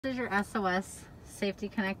This is your SOS Safety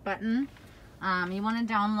Connect button. You want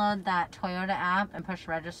to download that Toyota app and push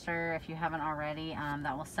register if you haven't already.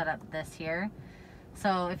 That will set up this here.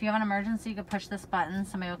 So if you have an emergency, you can push this button.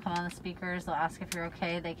 Somebody will come on the speakers. They'll ask if you're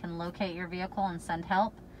okay. They can locate your vehicle and send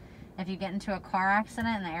help. If you get into a car accident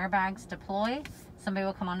and the airbags deploy, somebody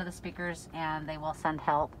will come onto the speakers and they will send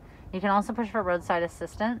help. You can also push for roadside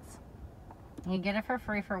assistance. You get it for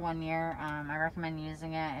free for 1 year. I recommend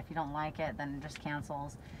using it. If you don't like it, then it just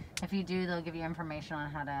cancels. If you do, they'll give you information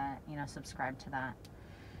on how to, subscribe to that.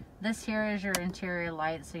 This here is your interior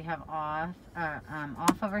light. So you have off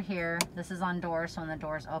over here. This is on doors. So when the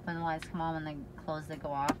doors open, the lights come on. When they close, they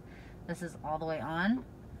go off. This is all the way on.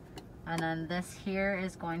 And then this here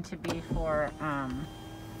is going to be for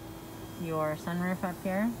your sunroof up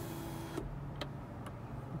here.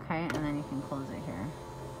 Okay, and then you can close it here.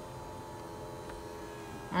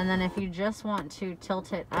 And then if you just want to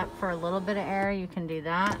tilt it up for a little bit of air, you can do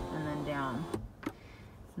that, and then down.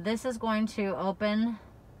 This is going to open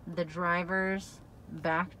the driver's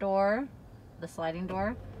back door, the sliding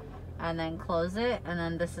door, and then close it. And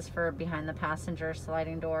then this is for behind the passenger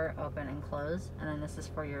sliding door, open and close. And then this is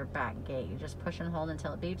for your back gate. You just push and hold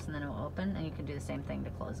until it beeps, and then it will open, and you can do the same thing to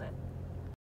close it.